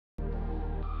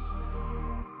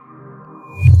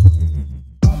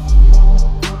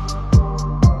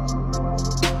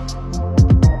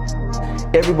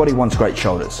Everybody wants great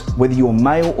shoulders. Whether you're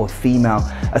male or female,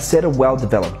 a set of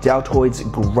well-developed deltoids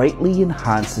greatly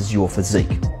enhances your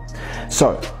physique.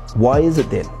 So, why is it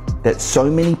then that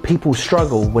so many people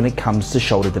struggle when it comes to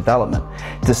shoulder development,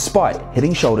 despite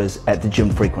hitting shoulders at the gym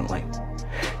frequently?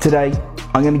 Today,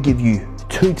 I'm going to give you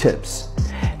 2 tips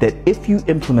that if you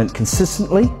implement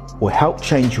consistently will help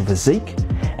change your physique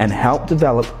and help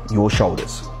develop your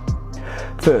shoulders.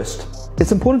 First,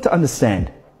 it's important to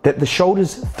understand that the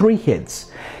shoulder's 3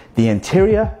 heads, the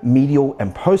anterior, medial,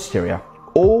 and posterior,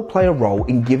 all play a role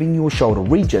in giving your shoulder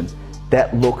region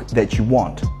that look that you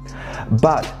want.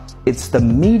 But it's the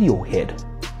medial head,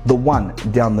 the one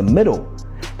down the middle,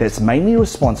 that's mainly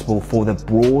responsible for the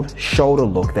broad shoulder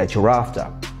look that you're after.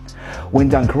 When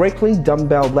done correctly,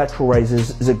 dumbbell lateral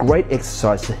raises is a great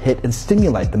exercise to hit and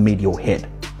stimulate the medial head.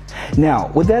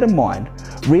 Now, with that in mind,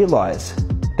 realize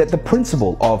that the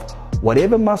principle of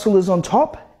whatever muscle is on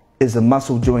top is the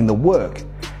muscle doing the work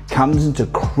comes into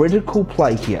critical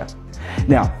play here.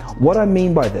 Now, what I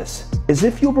mean by this is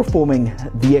if you're performing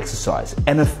the exercise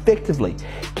and effectively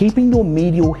keeping your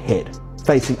medial head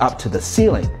facing up to the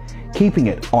ceiling, keeping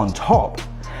it on top,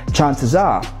 chances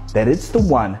are that it's the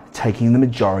one taking the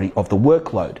majority of the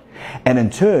workload and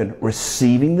in turn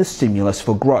receiving the stimulus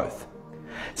for growth.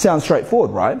 Sounds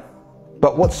straightforward, right?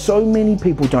 But what so many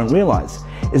people don't realize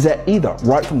is that either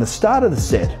right from the start of the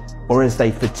set or as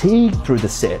they fatigue through the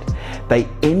set, they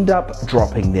end up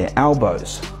dropping their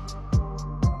elbows.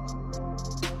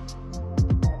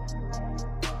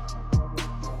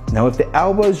 Now if the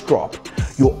elbows drop,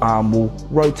 your arm will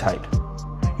rotate.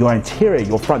 Your anterior,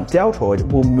 your front deltoid,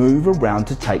 will move around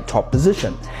to take top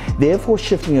position, therefore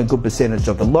shifting a good percentage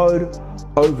of the load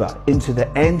over into the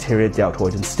anterior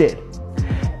deltoid instead.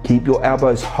 Keep your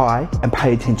elbows high and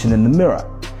pay attention in the mirror.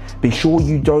 Be sure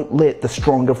you don't let the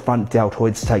stronger front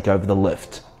deltoids take over the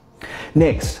lift.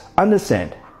 Next,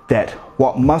 understand that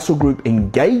what muscle group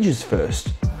engages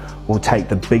first will take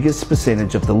the biggest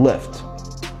percentage of the lift.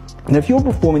 And if you're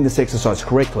performing this exercise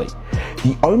correctly,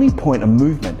 the only point of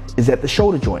movement is at the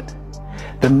shoulder joint.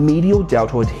 The medial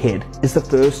deltoid head is the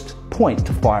first point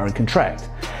to fire and contract,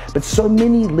 but so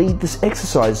many lead this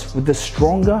exercise with the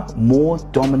stronger, more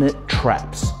dominant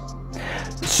traps.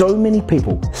 So many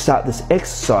people start this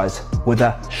exercise with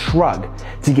a shrug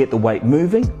to get the weight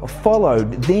moving,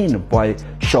 followed then by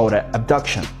shoulder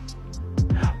abduction.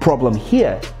 Problem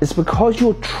here is because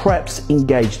your traps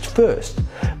engaged first,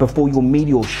 before your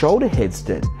medial shoulder heads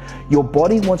did, your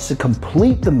body wants to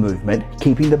complete the movement,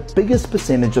 keeping the biggest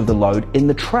percentage of the load in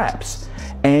the traps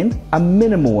and a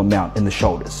minimal amount in the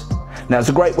shoulders. Now it's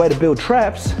a great way to build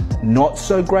traps, not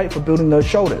so great for building those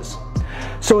shoulders.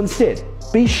 So instead,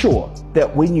 be sure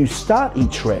that when you start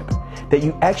each rep, that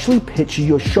you actually picture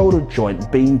your shoulder joint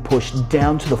being pushed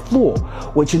down to the floor,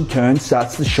 which in turn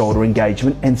starts the shoulder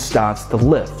engagement and starts the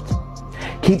lift.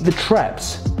 Keep the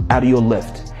traps out of your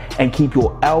lift and keep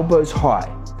your elbows high.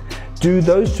 Do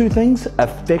those 2 things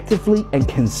effectively and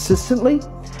consistently,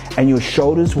 and your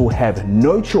shoulders will have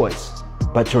no choice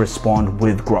but to respond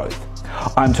with growth.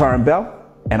 I'm Tyrone Bell,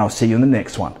 and I'll see you in the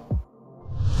next one.